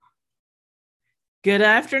Good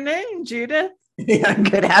afternoon, Judith. Yeah,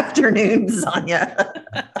 good afternoon, Sonya.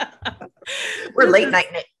 We're late night.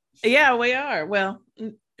 Yeah, we are. Well,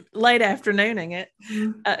 late afternooning it.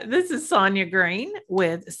 This is Sonya Green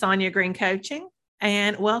with Sonya Green Coaching,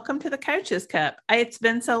 and welcome to the Coach's Cup. It's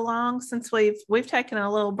been so long since we've taken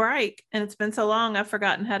a little break, and it's been so long I've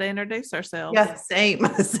forgotten how to introduce ourselves. Yeah, same.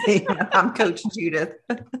 I'm Coach Judith.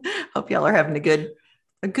 Hope y'all are having a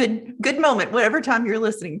good moment, whatever time you're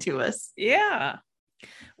listening to us. Yeah.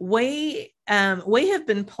 We have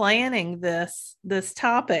been planning this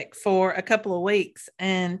topic for a couple of weeks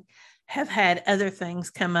and have had other things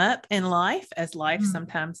come up in life, as life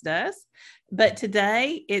sometimes does. But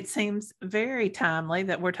today it seems very timely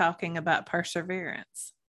that we're talking about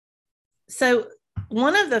perseverance. So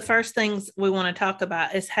one of the first things we want to talk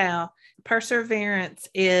about is how perseverance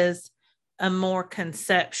is a more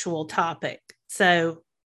conceptual topic. So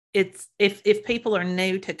it's if people are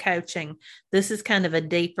new to coaching, this is kind of a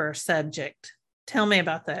deeper subject. Tell me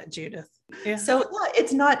about that, Judith. Yeah. So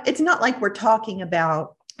it's not like we're talking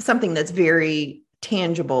about something that's very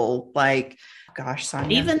tangible, like, gosh,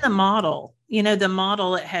 Sonya. Even the model, the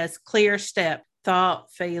model, it has clear step,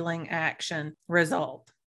 thought, feeling, action,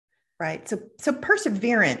 result. Right. So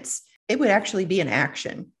perseverance, it would actually be an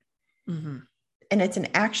action. Mm-hmm. And it's an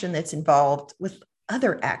action that's involved with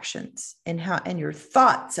other actions and your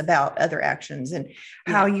thoughts about other actions and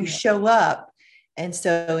how you show up. And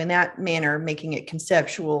so in that manner, making it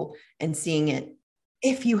conceptual and seeing it.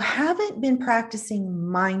 If you haven't been practicing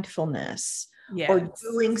mindfulness or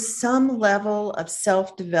doing some level of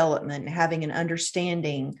self-development, having an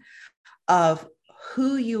understanding of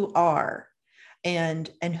who you are and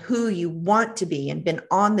who you want to be, and been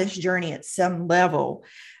on this journey at some level,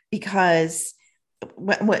 because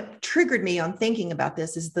what triggered me on thinking about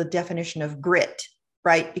this is the definition of grit,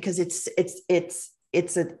 right? Because it's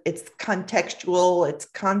contextual, it's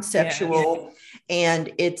conceptual,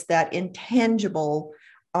 and it's that intangible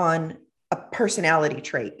on a personality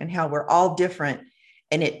trait and how we're all different.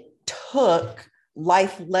 And it took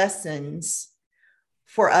life lessons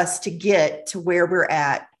for us to get to where we're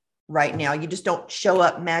at right now. You just don't show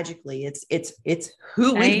up magically. It's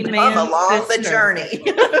who we've become along the journey.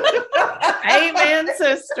 Amen,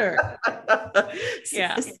 sister.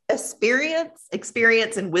 Yeah.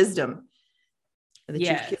 Experience and wisdom that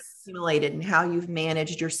you've accumulated, and how you've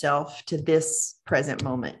managed yourself to this present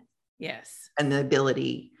moment. Yes. And the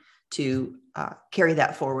ability to carry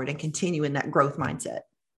that forward and continue in that growth mindset.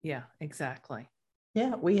 Yeah, exactly.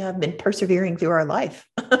 Yeah, we have been persevering through our life.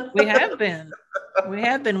 We have been.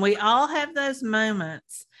 We all have those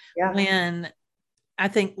moments when I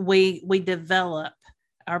think we develop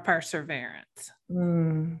our perseverance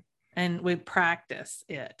and we practice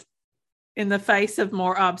it in the face of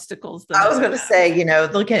more obstacles than I was going to say,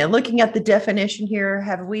 looking at the definition here,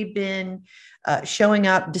 have we been showing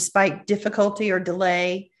up despite difficulty or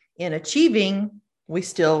delay in achieving? We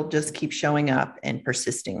still just keep showing up and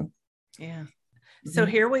persisting. Yeah. So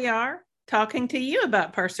here we are talking to you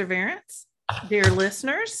about perseverance, dear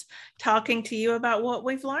listeners, talking to you about what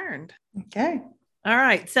we've learned. Okay. All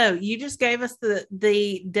right. So you just gave us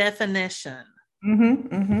the definition.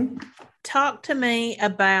 Talk to me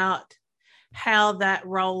about how that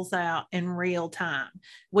rolls out in real time.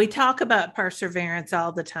 We talk about perseverance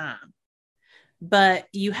all the time, but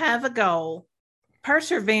you have a goal.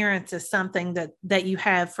 Perseverance is something that you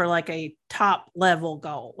have for like a top level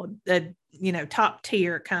goal, a top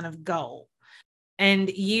tier kind of goal.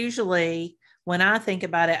 And usually when I think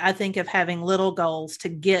about it, I think of having little goals to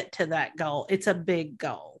get to that goal. It's a big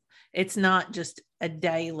goal. It's not just a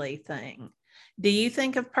daily thing. Do you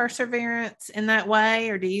think of perseverance in that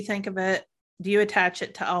way, or do you attach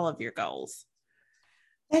it to all of your goals?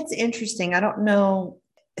 That's interesting. I don't know.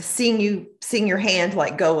 Seeing your hand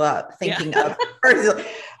like go up, thinking of,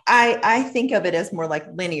 I think of it as more like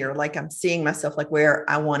linear, like I'm seeing myself like where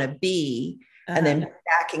I want to be. And then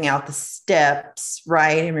backing out the steps,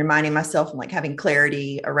 right? And reminding myself and like having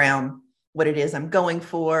clarity around what it is I'm going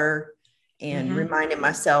for, and reminding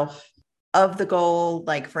myself of the goal.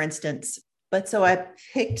 Like, for instance, so I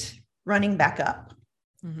picked running back up,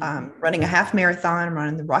 running a half marathon. I'm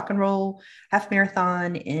running the rock and roll half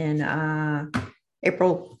marathon in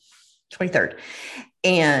April 23rd.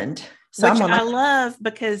 And so which I love,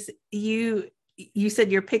 because you said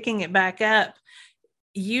you're picking it back up.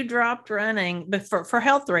 You dropped running but for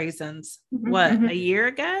health reasons, a year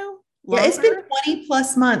ago? Longer? Yeah, it's been 20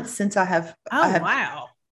 plus months since I have. Wow.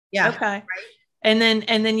 Yeah. Okay. Right? And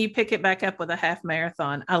then you pick it back up with a half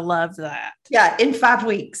marathon. I love that. Yeah. In 5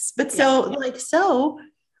 weeks. But so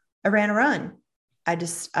I ran a run.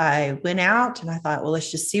 I went out and I thought, well,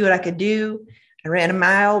 let's just see what I could do. I ran a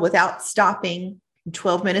mile without stopping in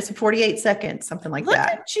 12 minutes and 48 seconds, something like Look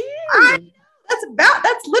that. at you.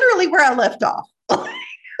 That's literally where I left off.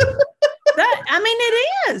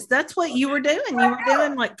 It is. That's what you were doing. You were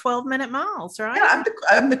doing like 12-minute miles, right? Yeah,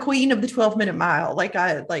 I'm the queen of the 12-minute mile.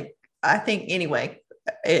 I think anyway,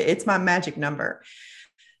 it's my magic number.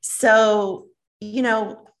 So,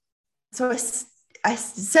 I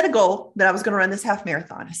set a goal that I was going to run this half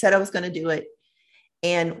marathon. I said I was going to do it.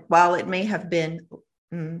 And while it may have been,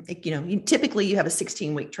 typically you have a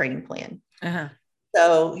 16-week training plan. Uh-huh.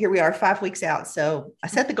 So here we are 5 weeks out. So I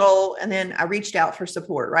set the goal and then I reached out for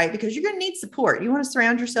support, right? Because you're going to need support. You want to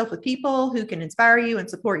surround yourself with people who can inspire you and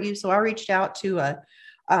support you. So I reached out to a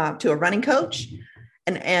running coach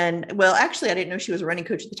and well, actually I didn't know she was a running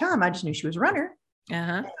coach at the time. I just knew she was a runner.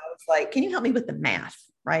 Uh-huh. And I was like, can you help me with the math?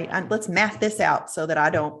 Right. Let's math this out so that I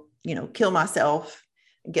don't, kill myself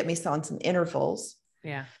and get me on some intervals.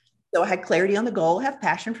 Yeah. So I had clarity on the goal, have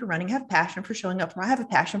passion for running, have passion for showing up. I have a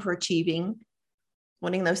passion for achieving,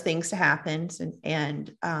 wanting those things to happen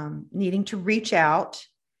and needing to reach out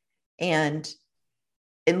and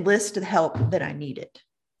enlist the help that I needed.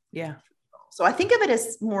 Yeah. So I think of it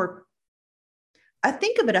as I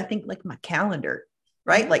think like my calendar,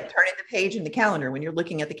 right? Mm-hmm. Like turning the page in the calendar when you're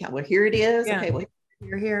looking at the calendar. Well, here it is. Yeah. Okay, well,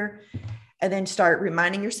 you're here. And then start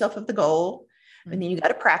reminding yourself of the goal. Mm-hmm. And then you got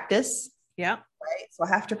to practice. Yeah. Right. So I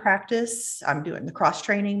have to practice. I'm doing the cross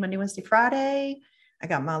training Monday, Wednesday, Friday. I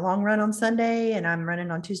got my long run on Sunday and I'm running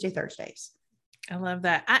on Tuesday, Thursdays. I love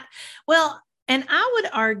that. And I would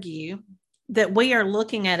argue that we are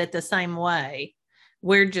looking at it the same way.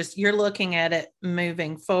 You're looking at it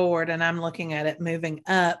moving forward and I'm looking at it moving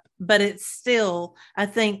up, but it's still, I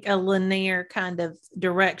think, a linear kind of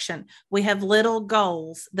direction. We have little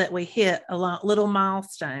goals that we hit along, little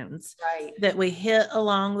milestones, right, that we hit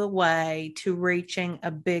along the way to reaching a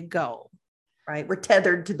big goal. Right. We're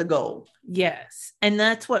tethered to the goal. Yes. And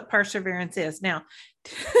that's what perseverance is. Now,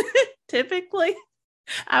 typically,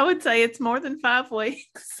 I would say it's more than 5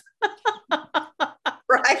 weeks.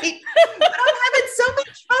 Right. But I'm having so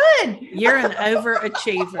much fun. You're an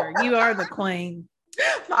overachiever. You are the queen.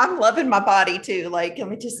 I'm loving my body too. Like, let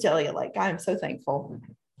me just tell you, like, I'm so thankful.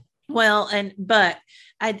 Well, but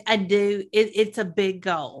I do, it's a big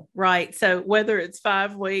goal, right? So whether it's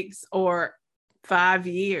 5 weeks or 5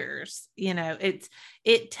 years,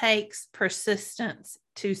 it takes persistence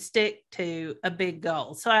to stick to a big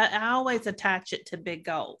goal. So I always attach it to big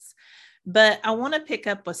goals. But I want to pick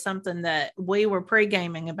up with something that we were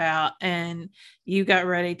pre-gaming about, and you got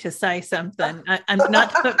ready to say something. I'm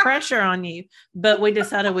not to put pressure on you, but we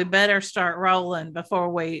decided we better start rolling before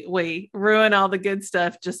we ruin all the good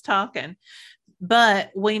stuff just talking.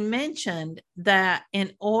 But we mentioned that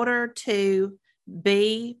in order to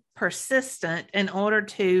be persistent, in order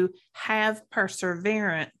to have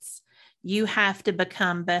perseverance, you have to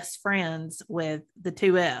become best friends with the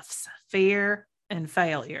 2 F's, fear and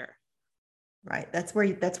failure. Right. That's where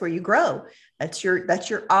you grow. That's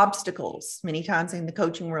your obstacles. Many times in the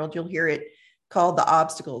coaching world, you'll hear it called the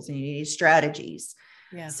obstacles, and you need strategies.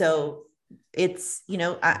 Yeah. So it's,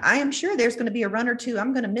 I am sure there's going to be a run or two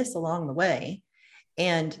I'm going to miss along the way.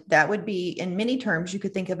 And that would be, in many terms, you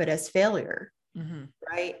could think of it as failure, mm-hmm.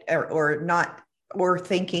 right? Or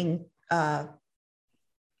thinking that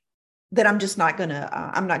I'm not going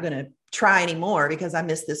to try anymore because I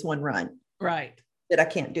missed this one run. Right. That I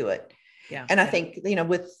can't do it. Yeah. And I think,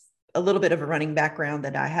 with a little bit of a running background,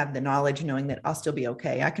 that I have the knowledge, knowing that I'll still be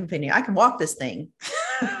okay. I can walk this thing,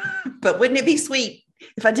 but wouldn't it be sweet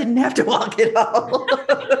if I didn't have to walk it all?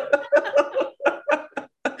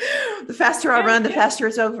 The faster I run, the faster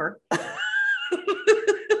it's over.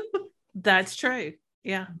 That's true.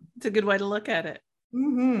 Yeah. It's a good way to look at it.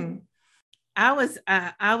 Mm-hmm.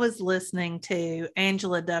 I was listening to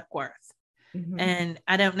Angela Duckworth. Mm-hmm. And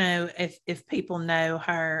I don't know if people know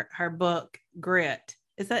her book, Grit.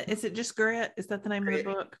 Is it just Grit? Is that the name of the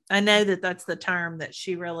book? I know that's the term that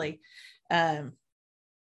she really,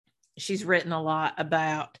 she's written a lot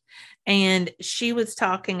about. And she was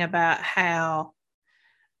talking about how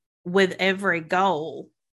with every goal,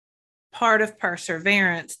 part of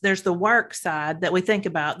perseverance, there's the work side that we think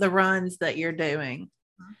about, the runs that you're doing,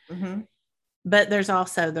 mm-hmm. but there's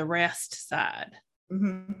also the rest side.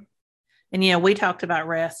 Mm-hmm. And, we talked about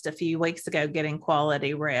rest a few weeks ago, getting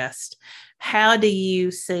quality rest. How do you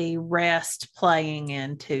see rest playing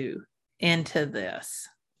into this?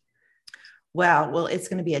 Well, it's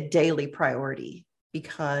going to be a daily priority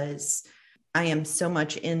because I am so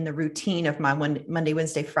much in the routine of my Monday,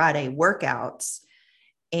 Wednesday, Friday workouts,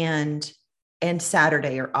 and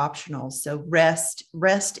Saturday are optional. So rest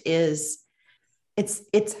is,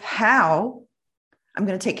 it's how I'm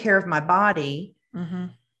going to take care of my body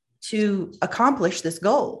to accomplish this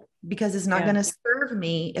goal, because it's not going to serve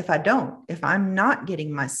me if I don't, if I'm not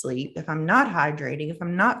getting my sleep, if I'm not hydrating, if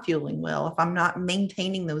I'm not fueling well, if I'm not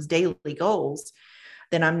maintaining those daily goals,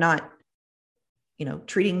 then I'm not,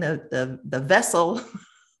 treating the vessel,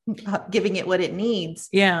 giving it what it needs.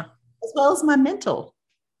 Yeah. As well as my mental.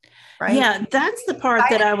 Right. Yeah. That's the part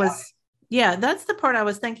that's the part I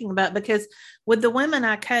was thinking about, because with the women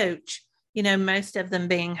I coach, most of them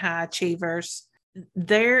being high achievers,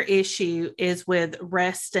 their issue is with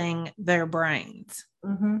resting their brains.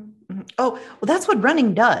 Oh, well, that's what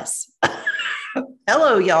running does.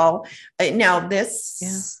 Hello, y'all. Now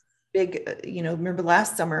this big, remember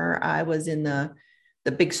last summer I was in the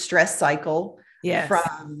big stress cycle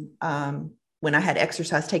from when I had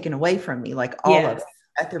exercise taken away from me, like all of it,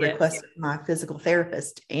 at the request of my physical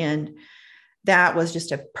therapist. And that was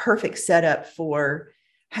just a perfect setup for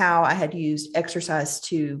how I had used exercise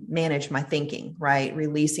to manage my thinking, right?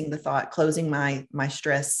 Releasing the thought, closing my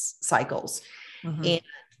stress cycles. And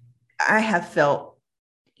I have felt,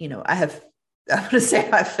 I want to say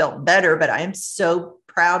I felt better, but I am so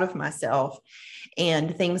proud of myself,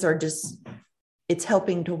 and things are just, it's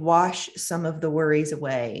helping to wash some of the worries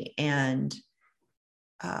away. And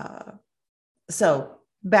so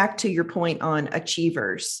back to your point on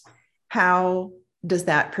achievers, how does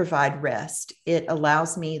that provide rest? It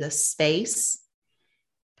allows me the space,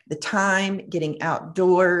 the time, getting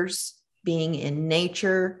outdoors, being in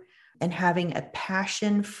nature, and having a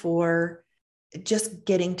passion for just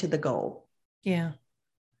getting to the goal. Yeah.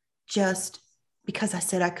 Just because I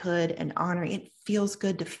said I could, and honoring it. Feels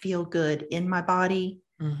good to feel good in my body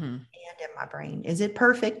and in my brain. Is it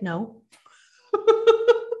perfect? No.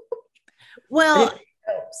 Well,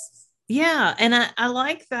 yeah. And I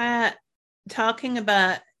like that, talking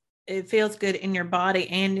about it feels good in your body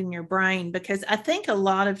and in your brain, because I think a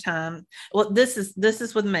lot of time, well, this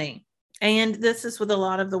is with me, and this is with a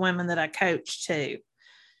lot of the women that I coach too.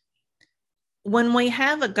 When we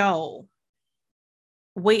have a goal,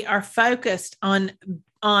 we are focused on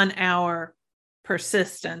our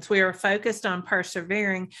persistence. We are focused on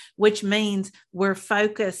persevering, which means we're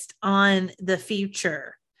focused on the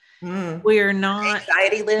future. We're not,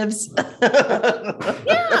 anxiety lives.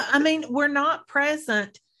 I mean, we're not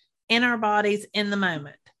present in our bodies in the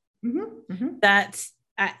moment. That's,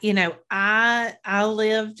 I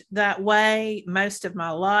lived that way most of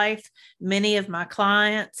my life. Many of my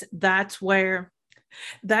clients, that's where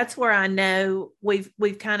I know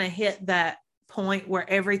we've kind of hit that point where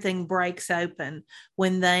everything breaks open,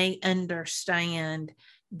 when they understand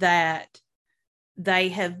that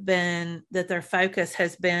their focus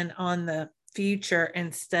has been on the future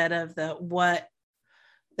instead of what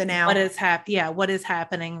is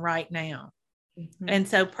happening right now. And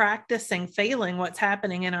so practicing feeling what's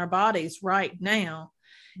happening in our bodies right now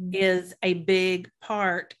is a big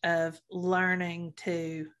part of learning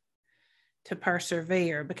to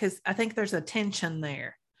persevere, because I think there's a tension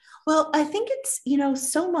there. Well, I think it's,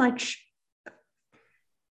 so much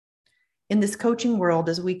in this coaching world,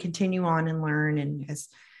 as we continue on and learn, and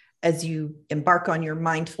as you embark on your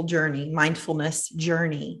mindfulness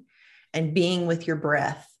journey, and being with your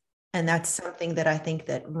breath. And that's something that I think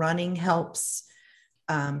that running helps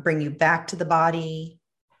bring you back to the body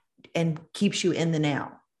and keeps you in the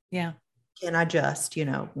now. Yeah. Can I just,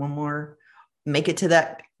 one more, make it to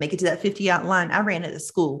that 50 out line. I ran it at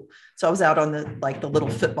school. So I was out on the little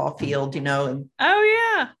football field, and oh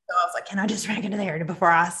yeah. So I was like, can I just run into there before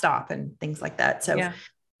I stop, and things like that. So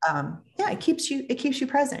it keeps you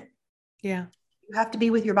present. Yeah. You have to be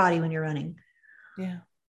with your body when you're running. Yeah.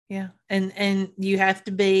 Yeah. And you have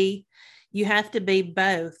to be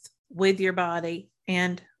both with your body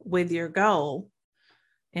and with your goal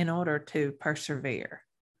in order to persevere.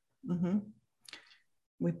 I'm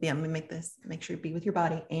going to make sure you be with your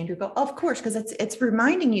body and your goal. Of course, because it's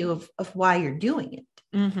reminding you of why you're doing it.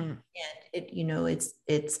 And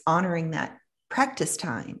it's honoring that practice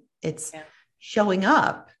time. It's showing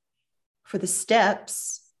up for the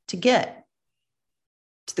steps to get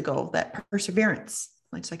to the goal, that perseverance.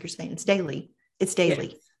 It's like you're saying, it's daily. It's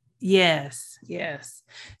daily. Yes.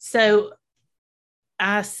 So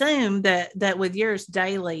I assume that with yours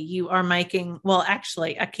daily, you are making, well,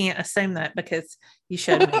 actually, I can't assume that because you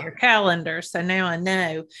showed me your calendar. So now I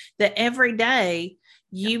know that every day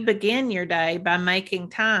you begin your day by making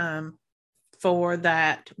time for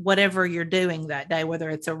that, whatever you're doing that day, whether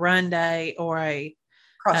it's a run day or a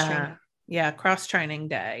cross training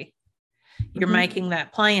day. You're making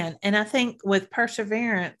that plan. And I think with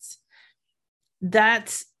perseverance,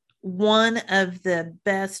 that's one of the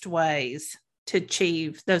best ways to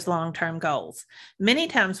achieve those long-term goals. Many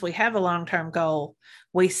times we have a long-term goal,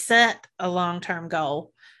 we set a long-term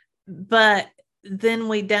goal, but then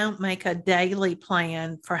we don't make a daily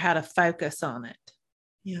plan for how to focus on it.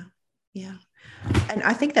 Yeah. Yeah. And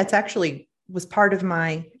I think that's actually was part of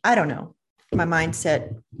my, I don't know, my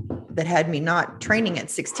mindset that had me not training at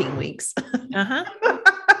 16 weeks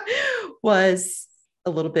was a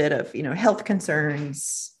little bit of, health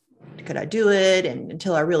concerns. Could I do it? And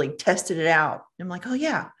until I really tested it out, I'm like, oh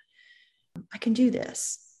yeah, I can do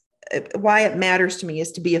this. Why it matters to me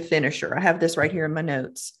is to be a finisher. I have this right here in my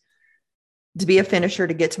notes. To be a finisher,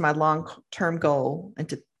 to get to my long-term goal,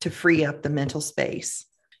 and to free up the mental space.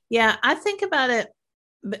 Yeah, I think about it.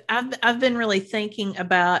 I've been really thinking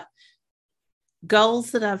about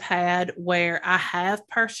goals that I've had where I have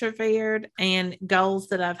persevered, and goals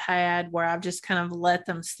that I've had where I've just kind of let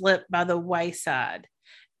them slip by the wayside.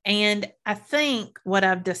 And I think what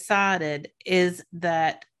I've decided is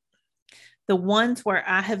that the ones where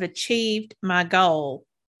I have achieved my goal,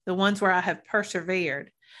 the ones where I have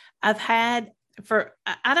persevered, I've had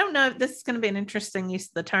I don't know if this is going to be an interesting use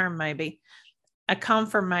of the term, maybe a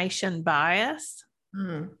confirmation bias,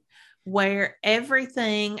 where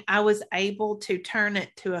everything I was able to turn it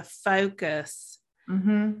to a focus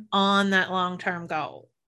on that long-term goal.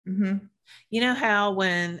 You know how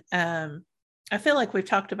when, I feel like we've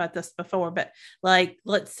talked about this before, but like,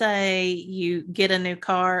 let's say you get a new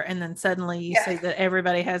car and then suddenly you see that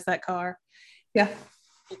everybody has that car. Yeah.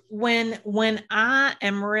 When I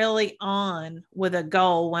am really on with a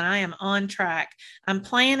goal, when I am on track, I'm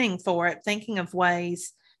planning for it, thinking of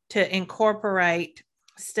ways to incorporate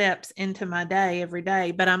steps into my day every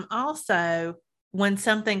day. But I'm also, when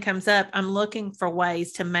something comes up, I'm looking for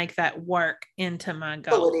ways to make that work into my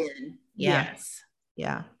goal. Pull it in. Yeah. Yes.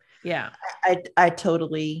 Yeah. Yeah. I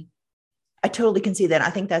totally can see that.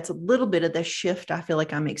 I think that's a little bit of the shift I feel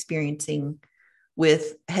like I'm experiencing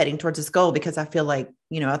with heading towards this goal, because I feel like,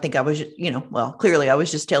 I think I was, clearly I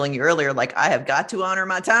was just telling you earlier, like I have got to honor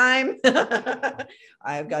my time. I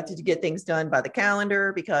have got to get things done by the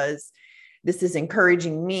calendar, because this is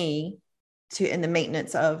encouraging me to, and the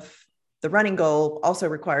maintenance of the running goal also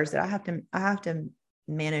requires that I have to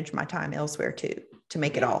manage my time elsewhere too, to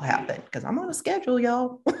make it all happen, because I'm on a schedule,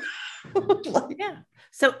 y'all. Yeah.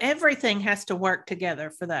 So everything has to work together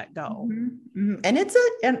for that goal. And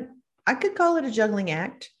and I could call it a juggling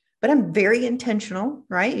act, but I'm very intentional,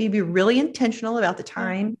 right? You'd be really intentional about the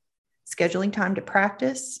time, scheduling time to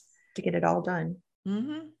practice, to get it all done.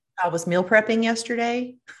 I was meal prepping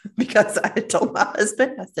yesterday because I had told my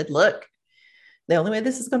husband, I said, look, the only way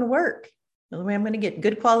this is going to work, the only way I'm going to get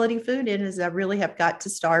good quality food in is I really have got to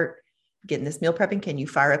start getting this meal prepping. Can you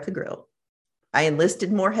fire up the grill? I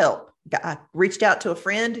enlisted more help. I reached out to a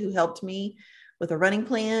friend who helped me with a running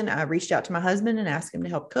plan. I reached out to my husband and asked him to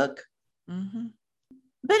help cook.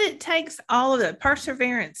 But it takes all of it.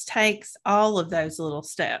 Perseverance takes all of those little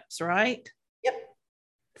steps, right? Yep.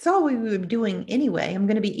 It's all we were doing anyway. I'm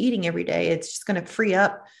going to be eating every day. It's just going to free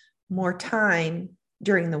up more time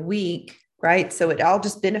during the week, right? So it all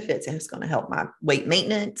just benefits, and it's going to help my weight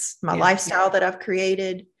maintenance, my lifestyle that I've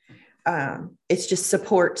created. It just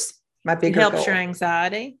supports my bigger goal. It helps your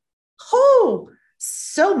anxiety. Oh,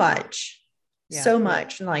 so much. So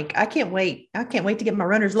much. And like, I can't wait to get my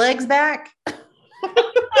runner's legs back.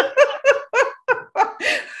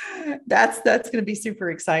 That's going to be super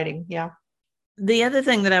exciting. Yeah. The other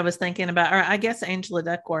thing that I was thinking about, or I guess Angela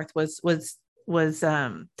Duckworth was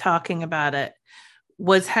talking about it,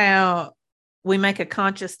 was how we make a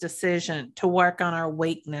conscious decision to work on our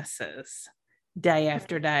weaknesses day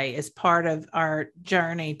after day as part of our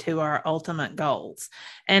journey to our ultimate goals,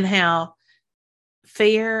 and how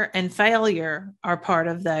fear and failure are part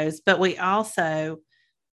of those, but we also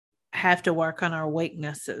have to work on our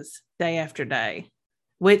weaknesses day after day,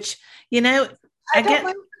 which, go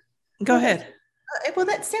ahead. Well,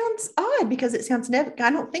 that sounds odd, because it sounds I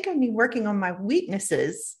don't think of me working on my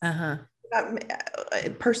weaknesses.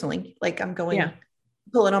 Personally, like I'm going,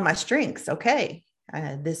 pulling on my strengths. Okay.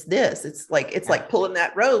 This, it's like pulling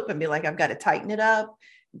that rope and be like, I've got to tighten it up,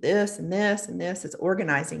 this and this and this. It's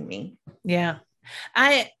organizing me. Yeah.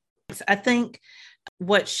 I think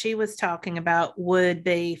what she was talking about would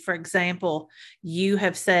be, for example, you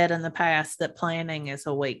have said in the past that planning is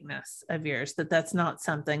a weakness of yours, that's not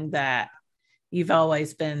something that you've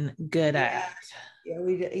always been good at.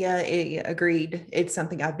 Agreed. It's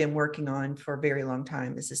something I've been working on for a very long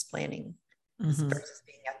time, is this planning versus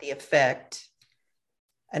being at the effect.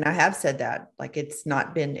 And I have said that, like, it's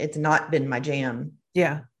not been my jam.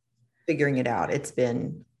 Yeah. Figuring it out.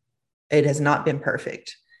 It has not been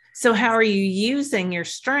perfect. So how are you using your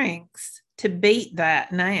strengths to beat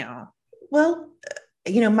that now? Well,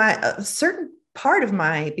 my certain part of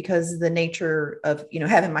because of the nature of,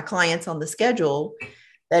 having my clients on the schedule,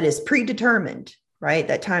 that is predetermined, right?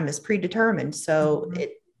 That time is predetermined. So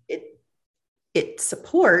it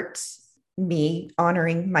supports me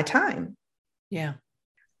honoring my time. Yeah.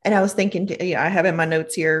 And I was thinking, I have in my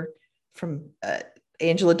notes here from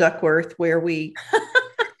Angela Duckworth, where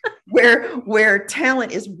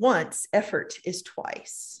talent is once, effort is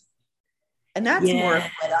twice. And that's more of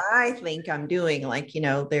what I think I'm doing. Like,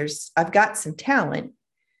 I've got some talent.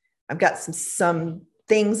 I've got some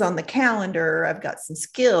things on the calendar. I've got some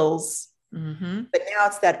skills, but now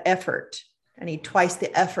it's that effort. I need twice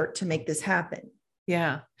the effort to make this happen.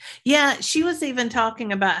 Yeah. Yeah. She was even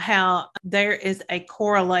talking about how there is a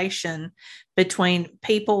correlation between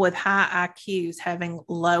people with high IQs having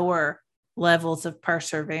lower levels of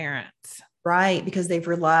perseverance. Right. Because they've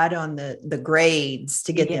relied on the grades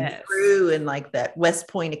to get them through, and like that West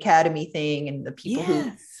Point Academy thing, and the people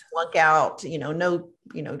who flunk out,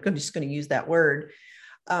 I'm just going to use that word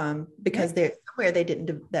because they're somewhere they didn't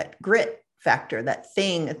do that grit factor, that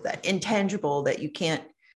thing, that intangible that you can't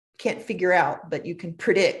figure out, but you can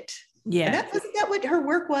predict. Yeah. And wasn't that what her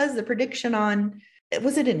work was? The prediction on,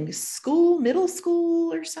 was it in school, middle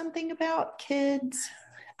school or something about kids?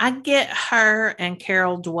 I get her and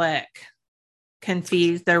Carol Dweck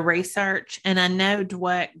confused, their research. And I know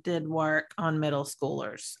Dweck did work on middle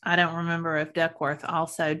schoolers. I don't remember if Duckworth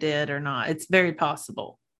also did or not. It's very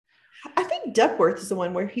possible. I think Duckworth is the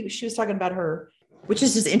one where she was talking about her, which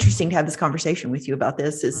is just interesting to have this conversation with you about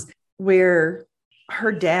this, is where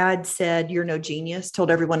her dad said, "You're no genius," told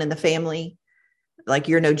everyone in the family, like,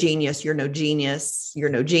 "You're no genius, you're no genius, you're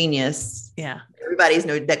no genius." Yeah. Everybody's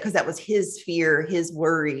that, because that was his fear, his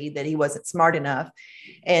worry that he wasn't smart enough.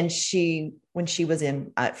 And when she was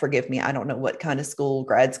in, forgive me, I don't know what kind of school,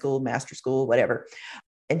 grad school, master school, whatever.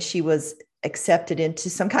 And she was accepted into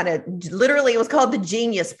some kind of, literally it was called the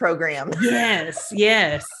Genius Program. Yes.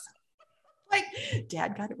 Like,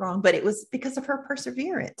 Dad got it wrong, but it was because of her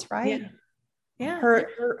perseverance, right? Yeah.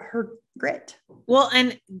 Her grit. Well,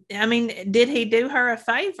 and I mean, did he do her a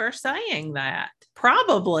favor saying that?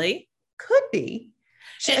 Probably. Could be.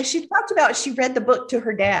 She talked about, she read the book to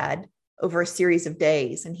her dad over a series of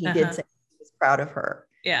days, and he did say he was proud of her.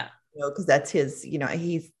 Yeah. Because that's his,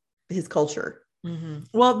 he's his culture.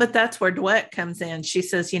 Well, but that's where Dweck comes in. She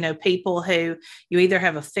says, people who you either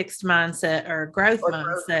have a fixed mindset or a growth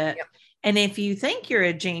mindset. Yep. And if you think you're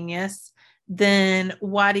a genius, then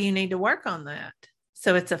why do you need to work on that?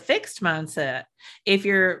 So it's a fixed mindset. If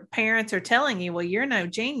your parents are telling you, well, you're no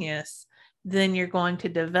genius, then you're going to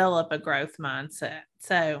develop a growth mindset.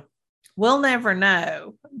 So we'll never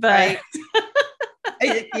know, but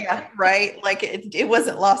yeah, right. Like it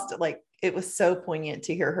wasn't lost. Like, it was so poignant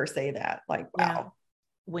to hear her say that. Like, wow. Yeah.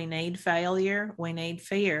 We need failure. We need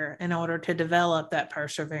fear in order to develop that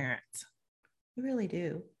perseverance. We really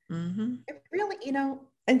do. It really,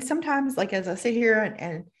 and sometimes, like, as I sit here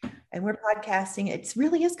and we're podcasting, it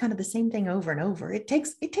really is kind of the same thing over and over. It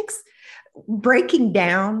takes breaking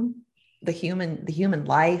down the human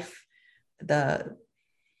life, the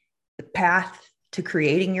path to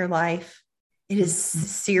creating your life. It is a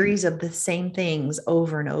series of the same things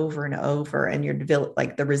over and over and over, and you're develop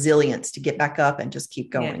like the resilience to get back up and just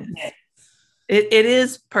keep going. Yeah. It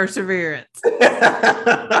is perseverance.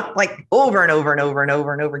 Like over and over and over and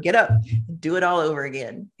over and over. Get up, do it all over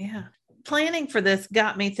again. Yeah. Planning for this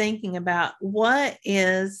got me thinking about what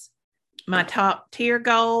is my top tier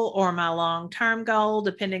goal or my long-term goal,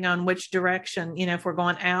 depending on which direction, if we're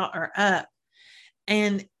going out or up.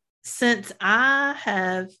 And since I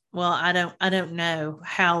have, well, I don't know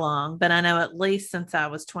how long, but I know at least since I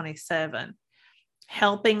was 27,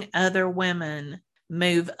 helping other women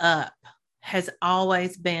move up has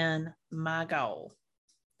always been my goal.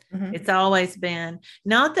 It's always been,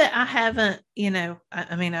 not that I haven't,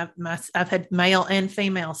 I've had male and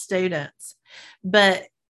female students, but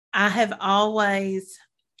I have always,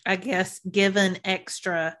 I guess, given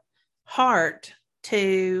extra heart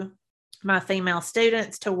to my female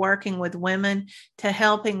students, to working with women, to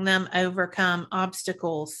helping them overcome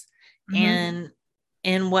obstacles in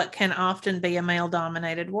what can often be a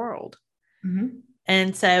male-dominated world.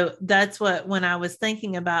 And so that's when I was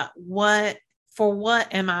thinking about what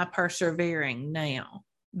am I persevering now?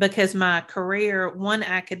 Because my career, one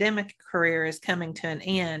academic career, is coming to an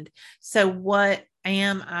end. So what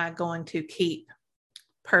am I going to keep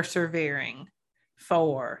persevering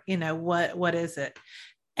for? What is it?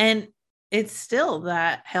 And it's still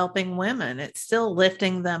that helping women. It's still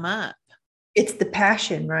lifting them up. It's the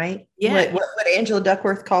passion, right? Yeah. What Angela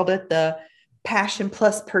Duckworth called it, the passion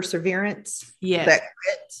plus perseverance. Yes. That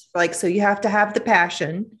grit. Like, so you have to have the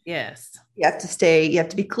passion. Yes. You have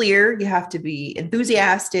to be clear. You have to be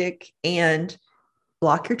enthusiastic and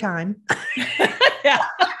block your time. Yeah.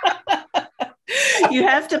 You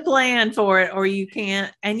have to plan for it, or you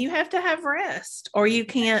can't, and you have to have rest, or you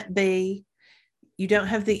don't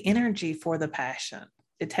have the energy for the passion.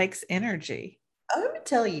 It takes energy. Let me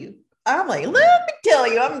tell you, I'm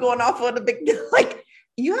going off on a big, like,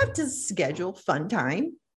 you have to schedule fun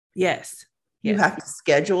time. Yes. You have to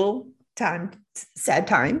schedule sad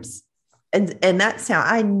times. And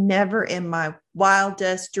I never in my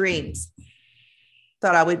wildest dreams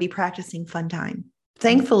thought I would be practicing fun time.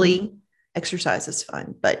 Thankfully, exercise is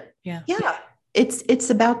fun, but yeah, it's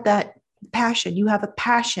about that passion. You have a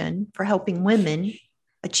passion for helping women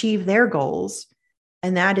achieve their goals.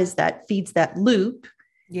 And that feeds that loop.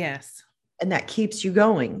 Yes. And that keeps you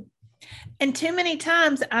going. And too many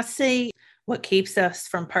times I see what keeps us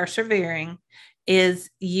from persevering is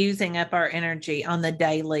using up our energy on the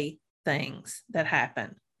daily things that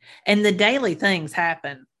happen. And the daily things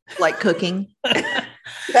happen. Like cooking.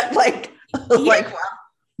 like wow,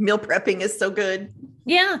 meal prepping is so good.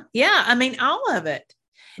 Yeah. Yeah. I mean, all of it.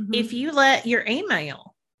 Mm-hmm. If you let your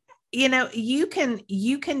email, you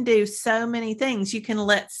can do so many things. You can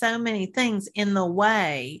let so many things in the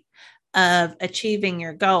way of achieving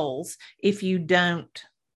your goals if you don't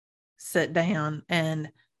sit down and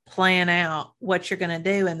plan out what you're going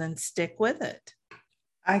to do and then stick with it.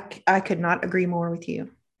 I could not agree more with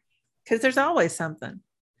you. Because there's always something.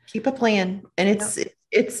 Keep a plan. And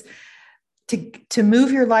it's to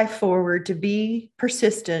move your life forward, to be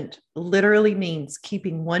persistent, literally means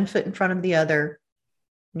keeping one foot in front of the other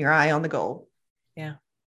and your eye on the goal. Yeah.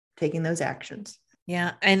 Taking those actions.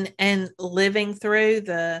 Yeah. And living through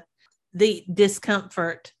the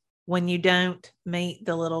discomfort when you don't meet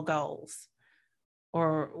the little goals,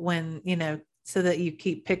 or when, so that you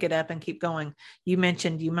pick it up and keep going. You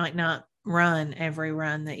mentioned you might not run every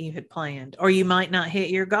run that you had planned, or you might not hit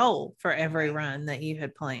your goal for every run that you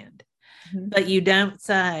had planned. Mm-hmm. But you don't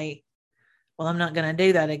say, well, I'm not going to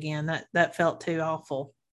do that again. That felt too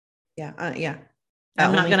awful. Yeah. Yeah.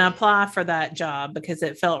 I'm not going to apply for that job because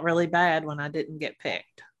it felt really bad when I didn't get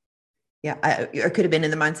picked. Yeah. I could have been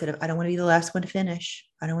in the mindset of, I don't want to be the last one to finish.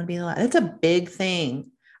 I don't want to be the last. That's a big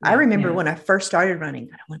thing. Yeah, I remember when I first started running,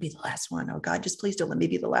 I don't want to be the last one. Oh God, just please don't let me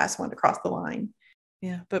be the last one to cross the line.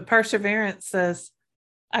 Yeah. But perseverance says,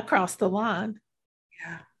 I crossed the line.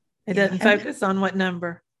 Yeah. It doesn't focus on what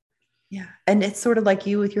number. Yeah. And it's sort of like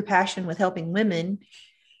you with your passion with helping women,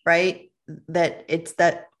 right? That it's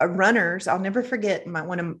that runners, I'll never forget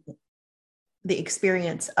the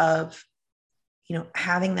experience of,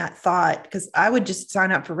 having that thought, because I would just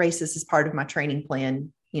sign up for races as part of my training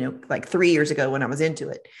plan, like 3 years ago when I was into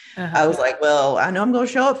it. Uh-huh. I was like, well, I know I'm going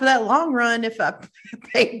to show up for that long run. If I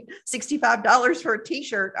paid $65 for a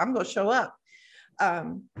t-shirt, I'm going to show up.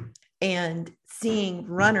 And seeing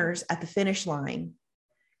runners at the finish line,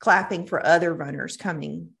 clapping for other runners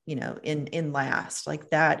coming, in last, like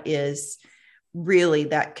that is really,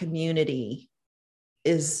 that community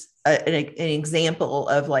is an example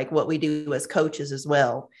of like what we do as coaches as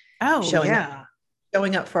well. Oh,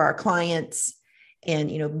 showing up for our clients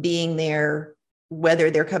and, being there,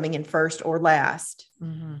 whether they're coming in first or last,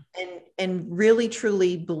 mm-hmm. and really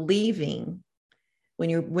truly believing when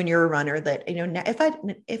you're a runner that,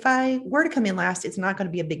 if I were to come in last, it's not going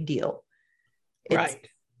to be a big deal. Right.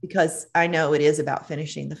 Because I know it is about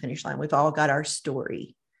finishing the finish line. We've all got our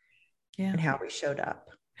story and how we showed up.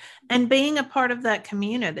 And being a part of that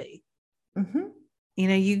community. Mm-hmm.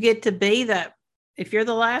 You get to be that. If you're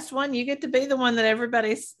the last one, you get to be the one that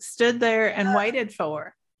everybody stood there and waited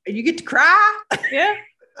for. And you get to cry. Yeah.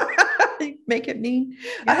 Make it mean.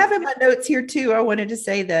 Yeah. I have in my notes here too, I wanted to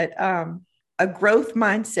say that a growth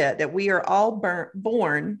mindset, that we are all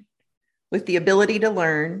born with the ability to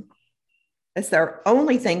learn. It's our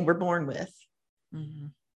only thing we're born with. Mm-hmm.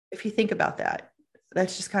 If you think about that,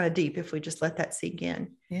 that's just kind of deep if we just let that sink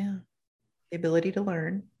in. Yeah. The ability to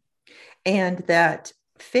learn. And that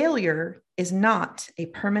failure is not a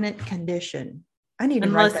permanent condition. I need to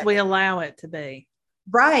unless we allow it to be.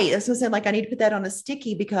 Right. That's what I'm saying. Like, I need to put that on a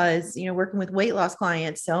sticky because, working with weight loss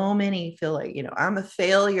clients, so many feel like, I'm a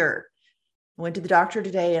failure. I went to the doctor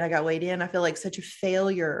today and I got weighed in. I feel like such a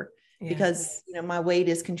failure. Yeah. Because, my weight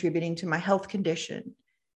is contributing to my health condition.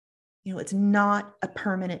 It's not a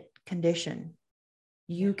permanent condition.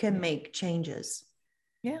 You can make changes.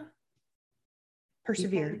 Yeah.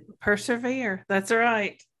 Persevere. That's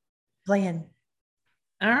right. Plan.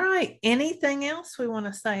 All right. Anything else we want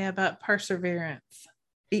to say about perseverance?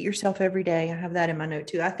 Beat yourself every day. I have that in my note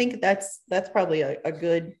too. I think that's probably a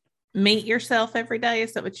good. Meet yourself every day.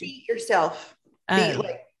 Is that what you? Beat yourself. Beat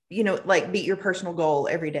like beat your personal goal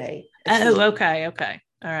every day. Oh, okay. Okay.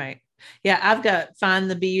 All right. Yeah. I've got find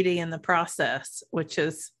the beauty in the process, which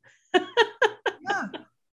is Yeah.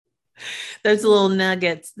 those little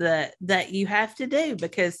nuggets that you have to do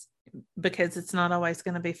because it's not always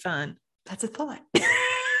going to be fun. That's a thought.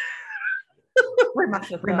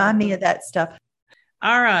 Remind me of that stuff.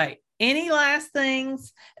 All right. Any last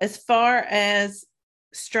things as far as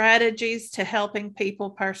strategies to helping people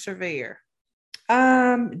persevere?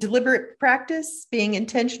 Deliberate practice, being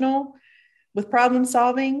intentional with problem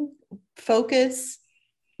solving, focus,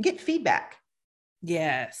 get feedback.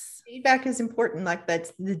 Yes. Feedback is important. Like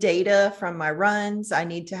that's the data from my runs. I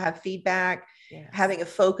need to have feedback, having a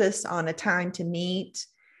focus on a time to meet,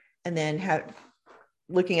 and then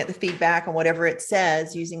looking at the feedback on whatever it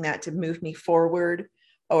says, using that to move me forward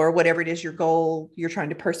or whatever it is your goal you're trying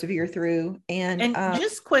to persevere through. And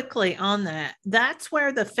just quickly on that, that's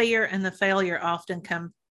where the fear and the failure often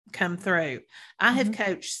come through. I have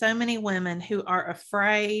coached so many women who are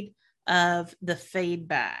afraid of the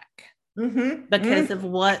feedback because of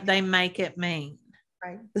what they make it mean.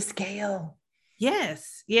 Right. The scale.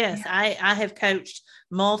 Yes. Yeah. I have coached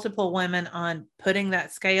multiple women on putting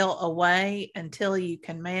that scale away until you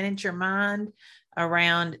can manage your mind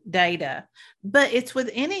around data. But it's with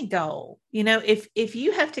any goal. If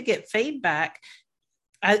you have to get feedback,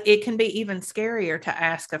 it can be even scarier to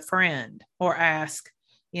ask a friend or ask,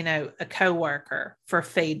 a coworker for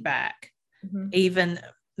feedback. Even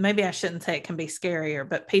maybe I shouldn't say it can be scarier,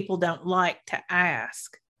 but people don't like to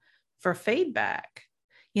ask for feedback.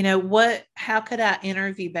 How could I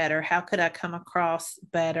interview better? How could I come across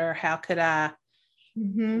better? How could I,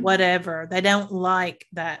 whatever. They don't like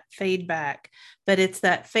that feedback, but it's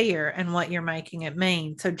that fear and what you're making it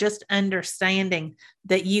mean. So just understanding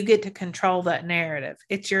that you get to control that narrative.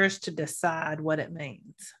 It's yours to decide what it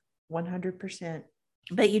means. 100%.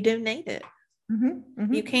 But you do need it.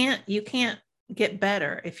 You can't get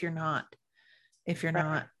better if you're not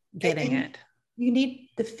getting it. You need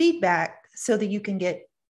the feedback so that you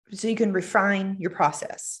can refine your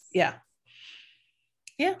process. Yeah.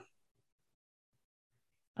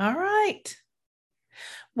 All right.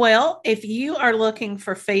 Well, if you are looking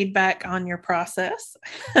for feedback on your process,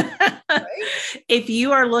 if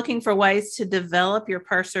you are looking for ways to develop your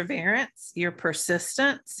perseverance, your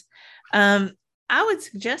persistence, I would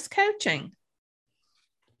suggest coaching.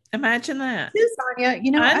 Imagine that. Sonya,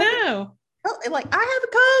 I know. Like I have a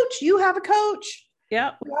coach, you have a coach.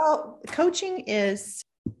 Yep. Well, coaching it's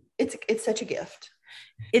such a gift.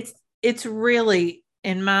 It's really,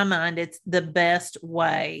 in my mind, it's the best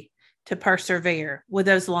way to persevere with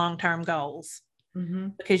those long-term goals,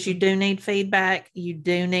 because you do need feedback. You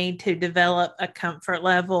do need to develop a comfort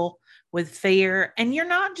level with fear. And you're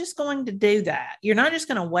not just going to do that. You're not just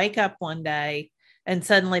going to wake up one day and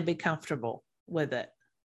suddenly be comfortable with it.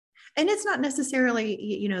 And it's not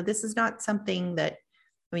necessarily, this is not something that,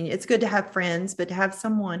 it's good to have friends, but to have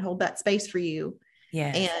someone hold that space for you.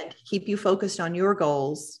 Yes. And keep you focused on your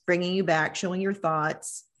goals, bringing you back, showing your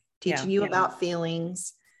thoughts, teaching you about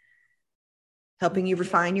feelings, helping you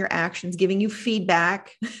refine your actions, giving you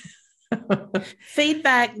feedback.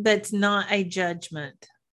 Feedback that's not a judgment.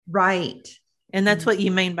 Right. And that's what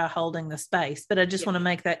you mean by holding the space. But I just want to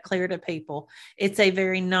make that clear to people. It's a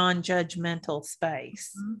very non-judgmental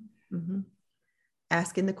space.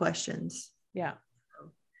 Asking the questions. Yeah.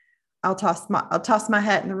 I'll toss my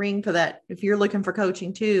hat in the ring for that. If you're looking for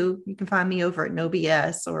coaching too, you can find me over at No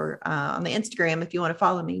BS or on the Instagram if you want to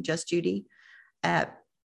follow me, Just Judy at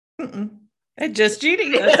Just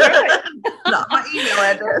Judy. That's right. Not my email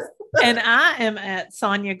address. And I am at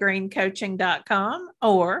SonyaGreenCoaching.com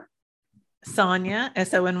or Sonya,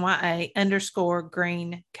 SONYA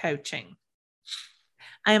 _Green Coaching.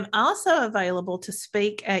 I am also available to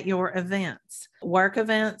speak at your events, work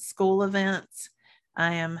events, school events.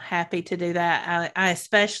 I am happy to do that. I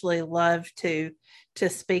especially love to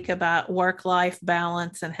speak about work-life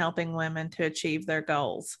balance and helping women to achieve their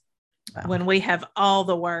goals when we have all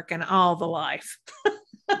the work and all the life.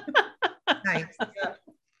 Nice.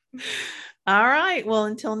 All right. Well,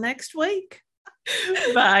 until next week.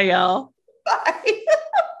 Bye, y'all. Bye.